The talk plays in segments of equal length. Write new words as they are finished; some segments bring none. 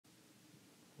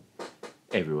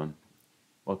Hey everyone,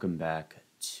 welcome back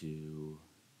to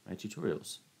my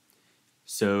tutorials.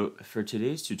 So for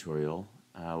today's tutorial,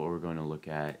 what we're going to look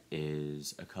at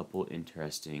is a couple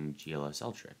interesting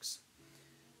GLSL tricks.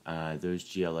 Those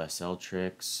GLSL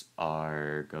tricks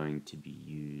are going to be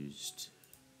used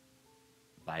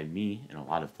by me in a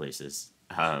lot of places,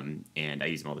 and I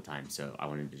use them all the time, so I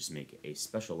wanted to just make a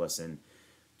special lesson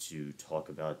to talk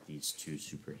about these two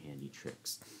super handy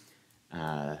tricks.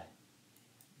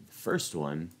 The first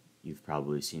one you've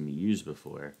probably seen me use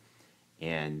before,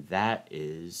 and that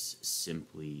is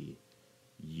simply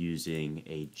using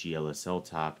a GLSL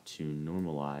top to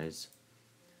normalize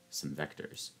some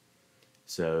vectors.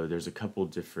 So there's a couple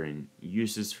different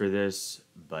uses for this,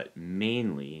 but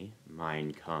mainly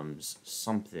mine comes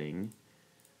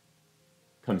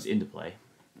into play.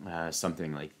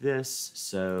 Something like this.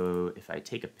 So if I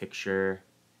take a picture,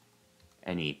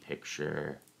 any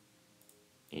picture,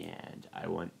 and I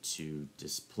want to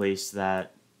displace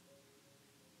that,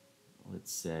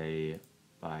 let's say,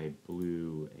 by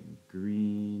blue and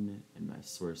green, and my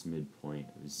source midpoint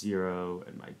of 0,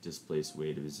 and my displaced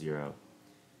weight of 0.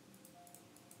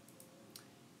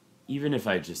 Even if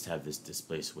I just have this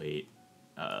displaced weight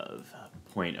of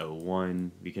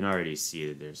 0.01, we can already see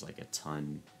that there's like a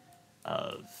ton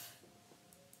of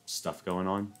stuff going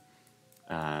on.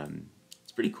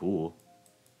 It's pretty cool.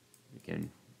 We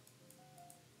can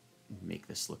make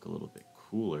this look a little bit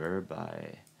cooler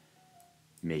by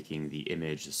making the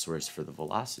image the source for the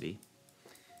velocity.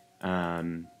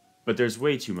 But there's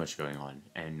way too much going on,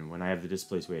 and when I have the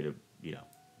displaced weight of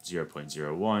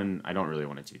 0.01, I don't really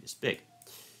want it to be this big.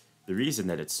 The reason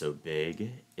that it's so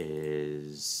big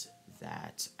is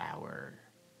that our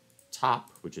top,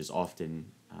 which is often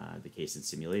the case in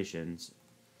simulations,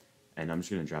 and I'm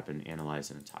just going to drop an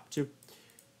analyze and a top too,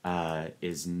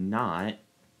 is not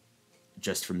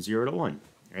just from 0 to 1,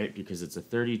 right? Because it's a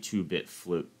 32-bit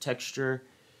float texture.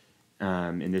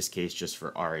 In this case, just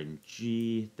for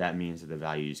RNG, that means that the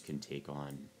values can take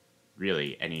on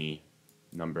really any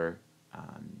number,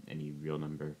 any real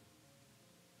number.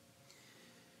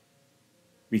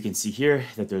 We can see here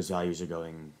that those values are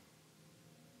going,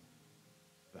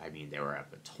 they were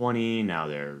up at 20, now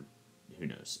they're, who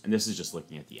knows. And this is just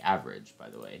looking at the average,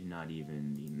 by the way, not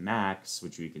even the max,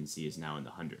 which we can see is now in the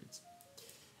hundreds.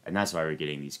 And that's why we're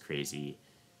getting these crazy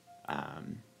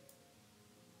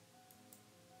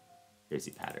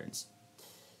patterns.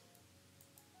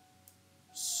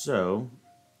 So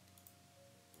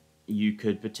you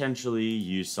could potentially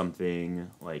use something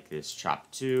like this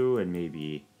chop 2 and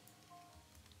maybe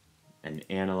an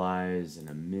analyze and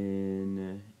a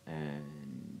min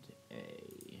and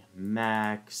a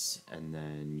max, and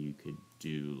then you could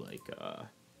do like a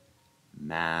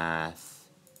math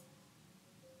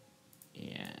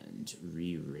and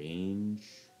rearrange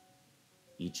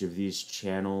each of these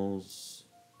channels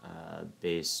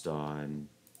based on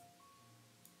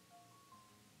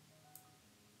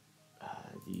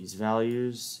these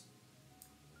values.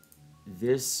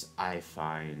 This, I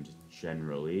find,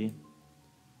 generally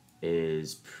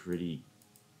is pretty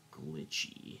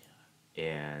glitchy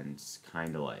and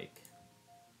kind of like,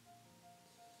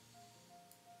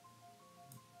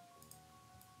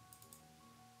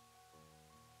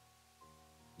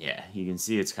 yeah, you can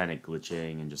see it's kind of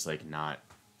glitching and just like not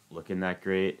looking that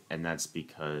great, and that's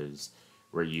because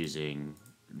we're using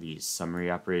these summary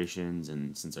operations,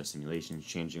 and since our simulation is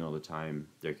changing all the time,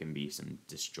 there can be some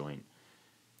disjoint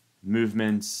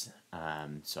movements.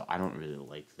 So I don't really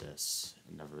like this.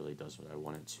 It never really does what I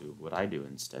want it to. What I do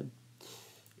instead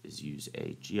is use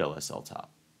a GLSL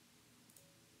top.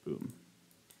 Boom.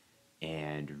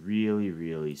 And really,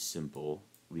 really simple,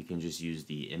 we can just use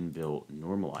the inbuilt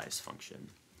normalize function,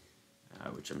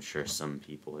 which I'm sure some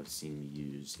people have seen me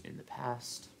use in the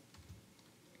past.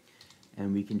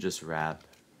 And we can just wrap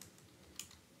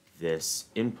this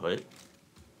input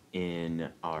in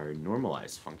our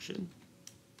normalize function,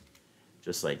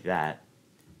 just like that,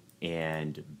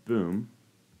 and boom,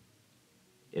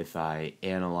 if I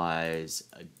analyze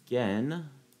again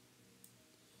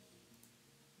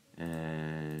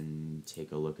and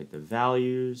take a look at the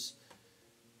values,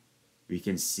 we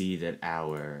can see that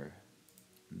our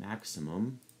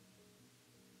maximum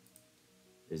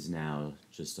is now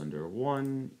just under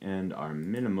 1, and our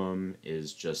minimum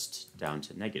is just down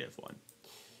to -1,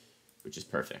 which is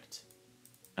perfect.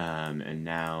 And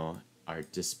now our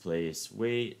displaced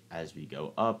weight as we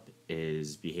go up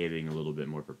is behaving a little bit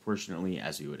more proportionately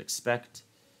as we would expect,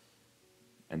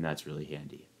 and that's really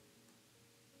handy.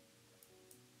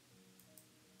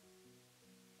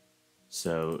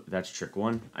 So that's trick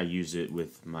 1. I use it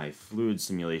with my fluid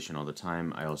simulation all the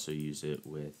time. I also use it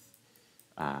with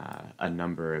a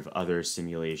number of other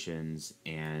simulations,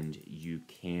 and you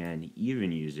can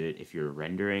even use it if you're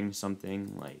rendering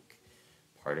something like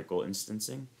particle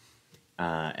instancing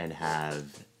and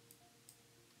have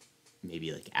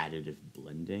maybe like additive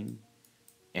blending.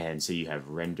 And so you have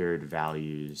rendered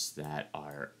values that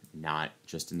are not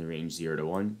just in the range 0 to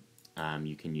 1.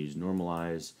 You can use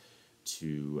Normalize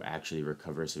to actually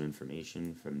recover some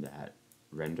information from that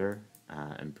render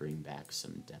and bring back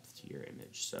some depth to your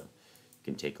image. So you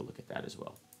can take a look at that as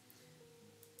well.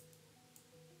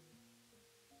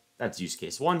 That's use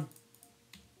case 1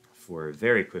 for a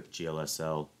very quick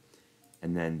GLSL.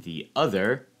 And then the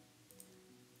other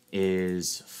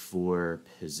is for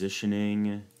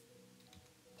positioning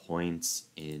points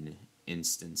in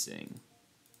instancing.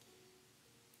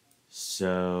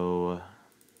 So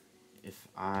if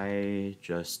I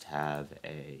just have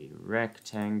a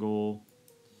rectangle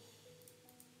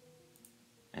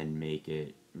and make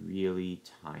it really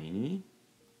tiny,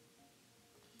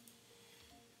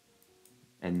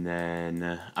 and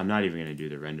then I'm not even going to do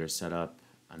the render setup.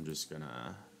 I'm just going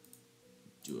to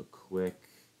do a quick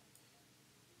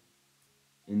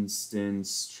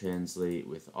instance, translate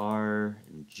with R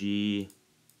and G,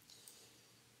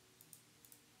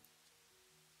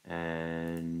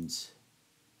 and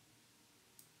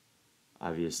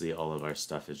obviously all of our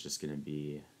stuff is just going to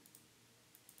be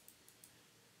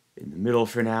in the middle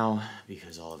for now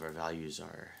because all of our values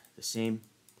are the same.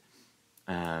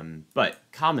 But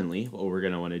commonly what we're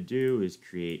going to want to do is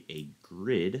create a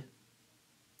grid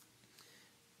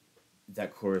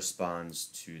that corresponds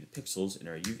to the pixels in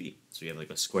our UV. So we have like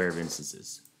a square of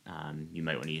instances. You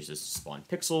might want to use this to spawn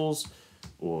pixels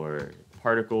or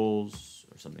particles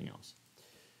or something else.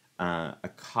 A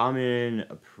common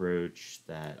approach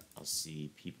that I'll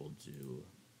see people do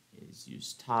is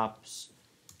use tops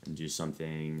and do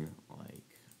something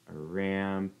like a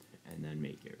ramp and then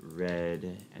make it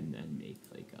red and then make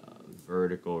like a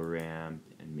vertical ramp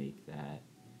and make that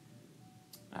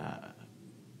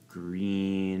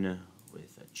green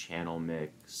with a channel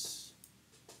mix,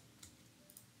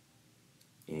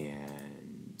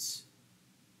 and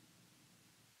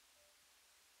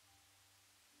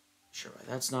sure why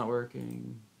that's not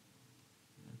working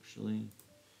actually,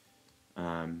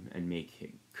 and make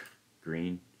it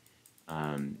green,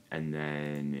 and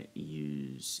then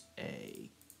use a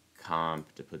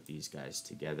comp to put these guys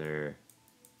together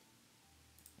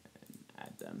and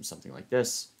add them something like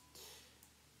this.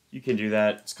 You can do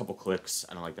that. It's a couple clicks.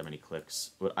 I don't like that many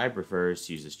clicks. What I prefer is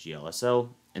to use this GLSL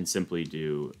and simply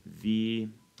do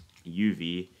vuv.st,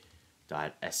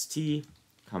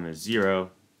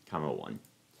 0, 1.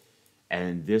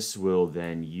 And this will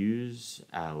then use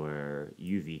our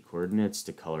UV coordinates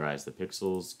to colorize the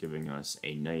pixels, giving us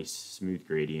a nice smooth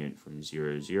gradient from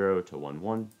 0, 0 to 1,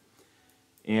 1.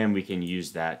 And we can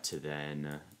use that to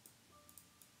then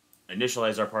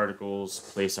initialize our particles,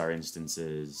 place our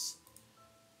instances,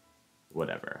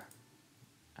 whatever.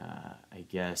 I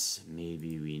guess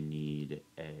maybe we need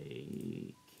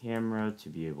a camera to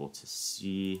be able to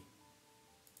see.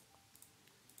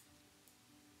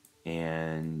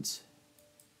 And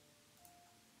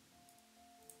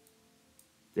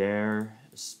there,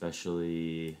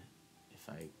 especially if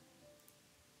I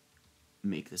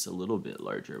make this a little bit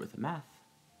larger with the math,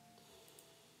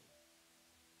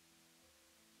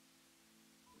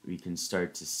 we can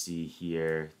start to see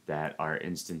here that our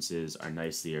instances are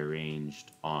nicely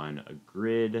arranged on a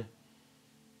grid,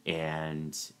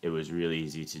 and it was really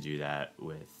easy to do that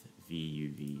with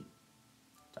vuv.st.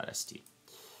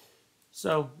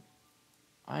 So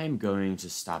I'm going to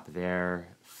stop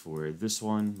there for this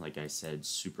one. Like I said,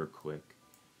 super quick,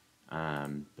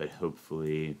 but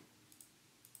hopefully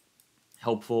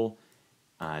helpful.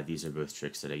 These are both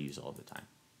tricks that I use all the time.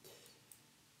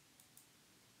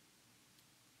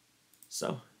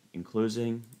 So, in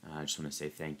closing, I just want to say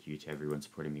thank you to everyone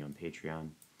supporting me on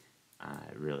Patreon.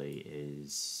 It really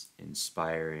is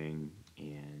inspiring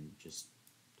and just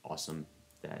awesome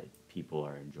that people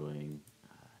are enjoying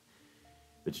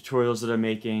the tutorials that I'm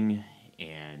making,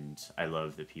 and I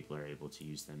love that people are able to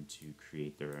use them to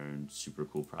create their own super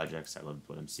cool projects. I love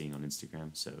what I'm seeing on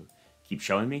Instagram, so keep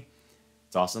showing me.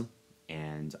 It's awesome,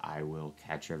 and I will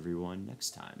catch everyone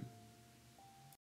next time.